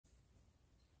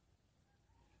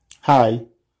Hi,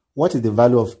 what is the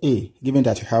value of a given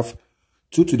that you have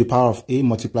 2 to the power of a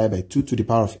multiplied by 2 to the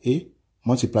power of a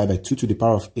multiplied by 2 to the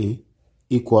power of a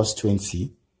equals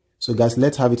 20. So guys,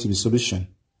 let's have it to the solution.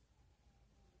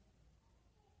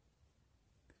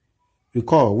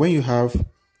 Recall, when you have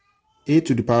a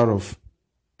to the power of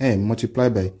m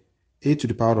multiplied by a to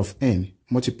the power of n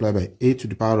multiplied by a to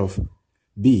the power of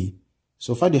b,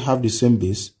 so far they have the same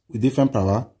base with different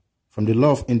power. From the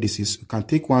law of indices, we can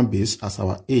take one base as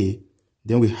our a,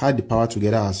 then we add the power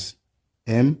together as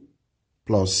m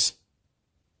plus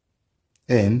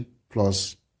n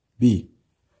plus b.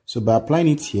 So by applying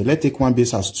it here, let's take one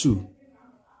base as 2.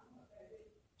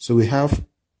 So we have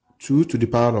 2 to the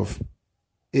power of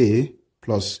a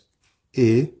plus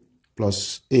a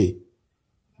plus a.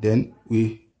 Then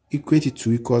we equate it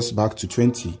to equals back to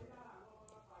 20.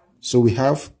 So we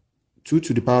have 2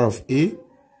 to the power of a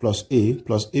plus a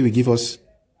will give us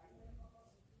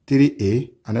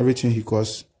 3a, and everything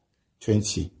equals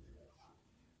 20.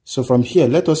 So from here,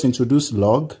 let us introduce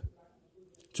log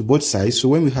to both sides. So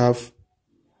when we have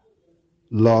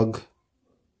log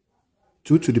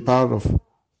 2 to the power of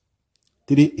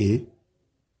 3a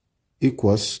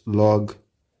equals log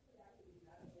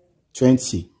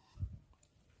 20.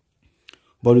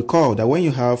 But recall that when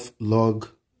you have log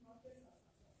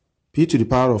p to the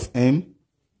power of m,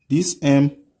 this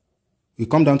m will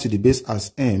come down to the base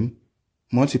as m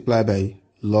multiplied by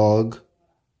log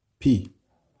p.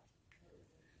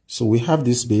 So we have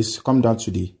this base come down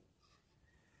to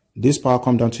this power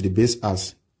come down to the base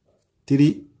as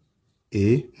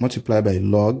 3a multiplied by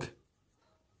log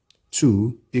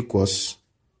 2 equals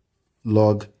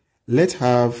log. Let's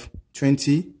have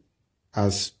 20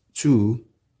 as 2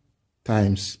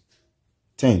 times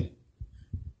 10.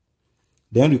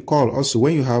 Then recall also,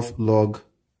 when you have log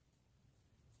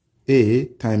a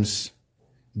times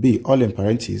b all in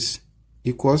parentheses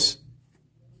equals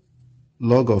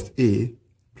log of a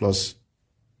plus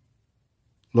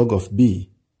log of b,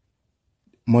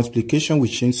 multiplication will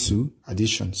change to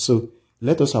addition. So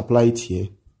let us apply it here.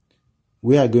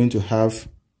 We are going to have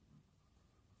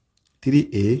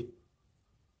 3a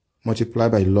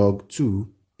multiplied by log 2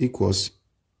 equals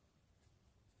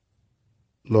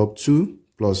log 2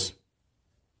 plus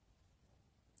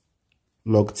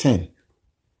log 10.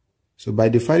 So by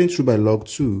dividing through by log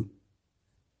 2,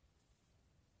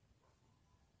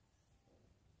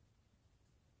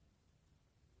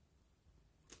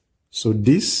 so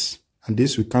this and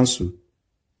this will cancel.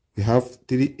 We have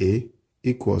 3a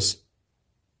equals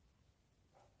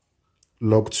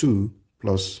log 2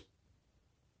 plus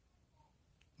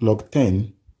log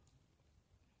 10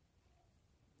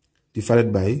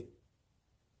 divided by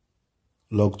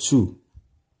log 2.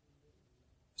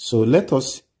 So let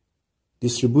us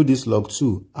distribute this log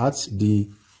 2 at the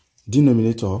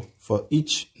denominator for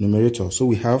each numerator. So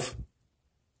we have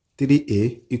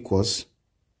 3a equals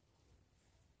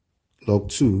log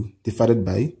 2 divided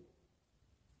by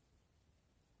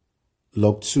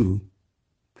log 2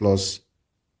 plus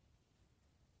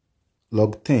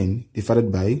log 10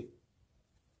 divided by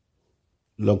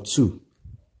log 2.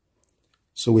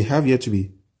 So we have here to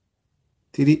be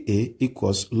 3a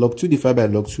equals log 2 divided by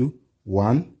log 2,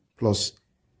 1 plus,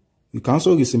 we can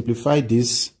also simplify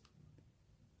this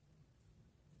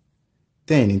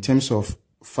 10 in terms of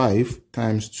 5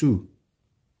 times 2,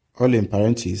 all in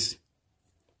parentheses,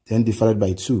 then divided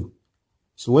by 2.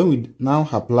 So when we now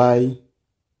apply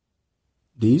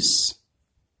this,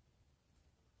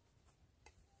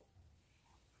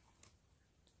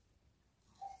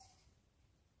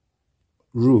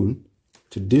 rule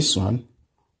to this one,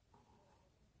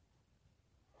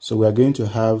 so we are going to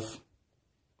have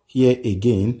here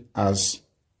again as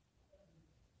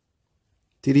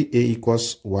 3a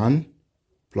equals 1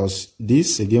 plus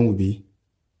this again will be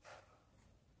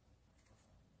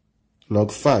log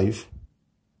 5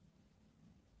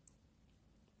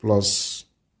 plus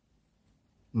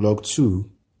log 2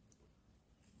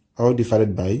 all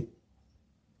divided by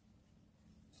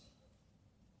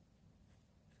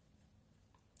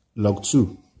log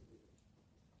 2.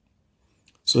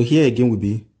 So here again will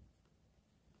be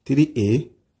 3a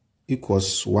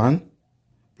equals 1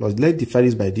 plus, let's divide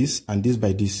this by this and this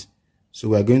by this. So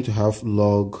we are going to have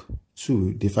log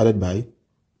 2 divided by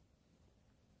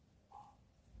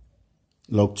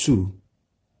log 2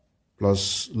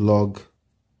 plus log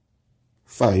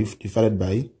 5 divided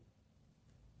by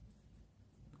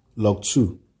log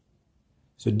 2.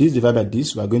 So this divided by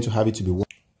this, we are going to have it to be 1.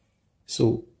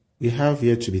 So we have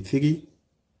here to be 3a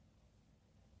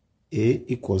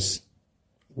equals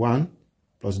 1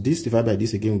 plus this divided by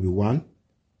this again will be 1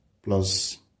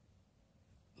 plus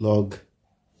log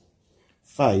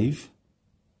 5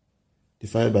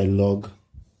 divided by log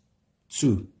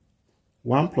 2.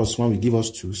 1 plus 1 will give us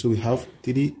 2. So we have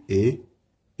 3a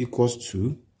equals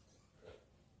 2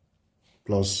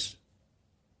 plus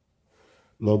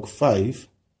log 5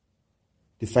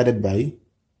 divided by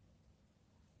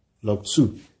log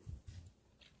 2.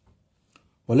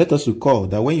 But let us recall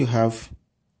that when you have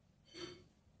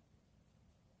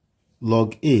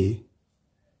log a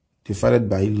divided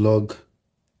by log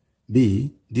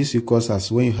b, this equals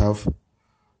as when you have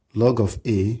log of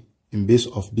a in base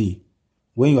of b.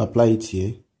 When you apply it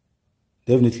here,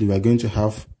 definitely we are going to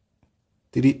have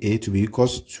 3a to be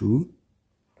equals 2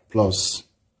 plus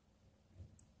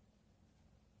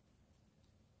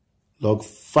log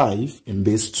 5 in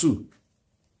base 2.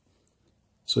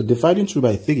 So dividing through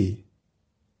by 3,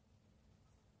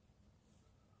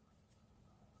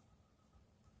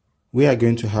 we are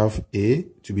going to have a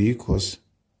to be equals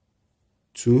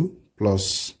 2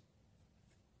 plus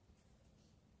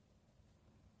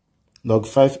log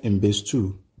 5 in base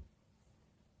 2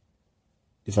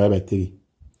 divided by 3.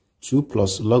 2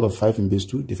 plus log of 5 in base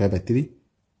 2 divided by 3.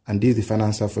 And this is the final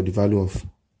answer for the value of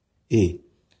a.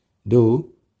 Though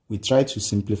we try to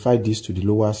simplify this to the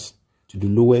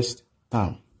lowest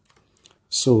term.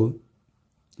 So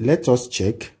let us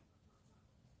check.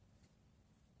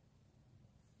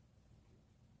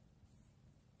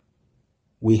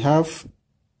 We have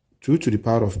 2 to the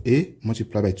power of a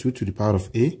multiplied by 2 to the power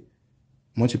of a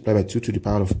multiplied by 2 to the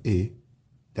power of a,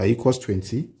 that equals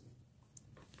 20.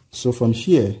 So from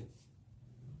here,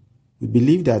 we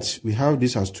believe that we have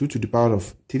this as 2 to the power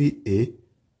of 3a.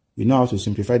 We know how to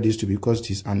simplify this to be equals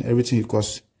this, and everything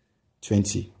equals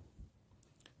 20.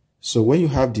 So when you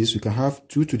have this, we can have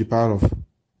 2 to the power of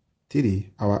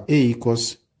 3. Our a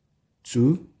equals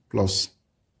 2 plus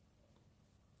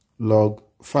log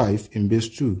 5 in base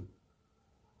 2,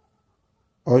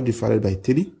 all divided by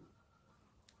 3.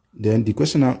 Then the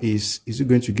question now is it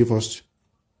going to give us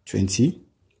 20?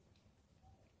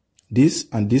 This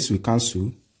and this will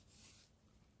cancel.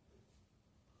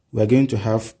 We are going to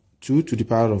have 2 to the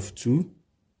power of 2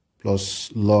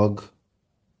 plus log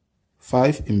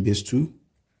 5 in base 2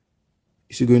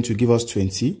 is going to give us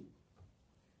 20.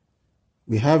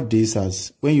 We have this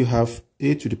as when you have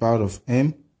a to the power of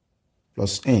m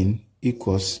plus n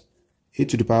equals a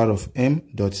to the power of m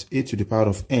dot a to the power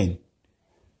of n.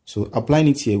 So applying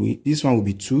it here, this one will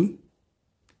be 2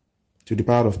 to the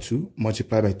power of 2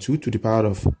 multiplied by 2 to the power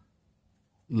of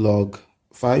log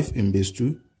 5 in base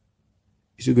 2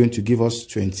 is going to give us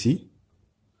 20.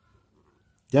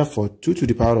 Therefore, 2 to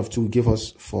the power of 2 will give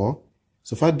us 4.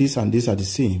 So far, this and this are the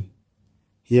same.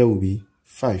 Here will be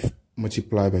 5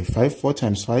 multiplied by 5. 4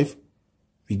 times 5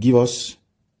 will give us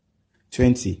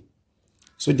 20.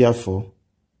 So therefore,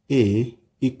 a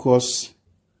equals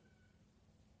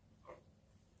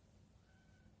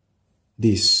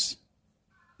this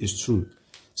is true.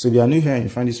 So if you are new here and you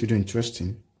find this video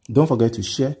interesting, don't forget to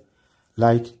share,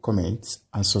 like, comment,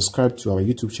 and subscribe to our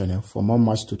YouTube channel for more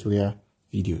math tutorial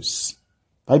videos.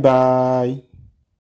 Bye bye.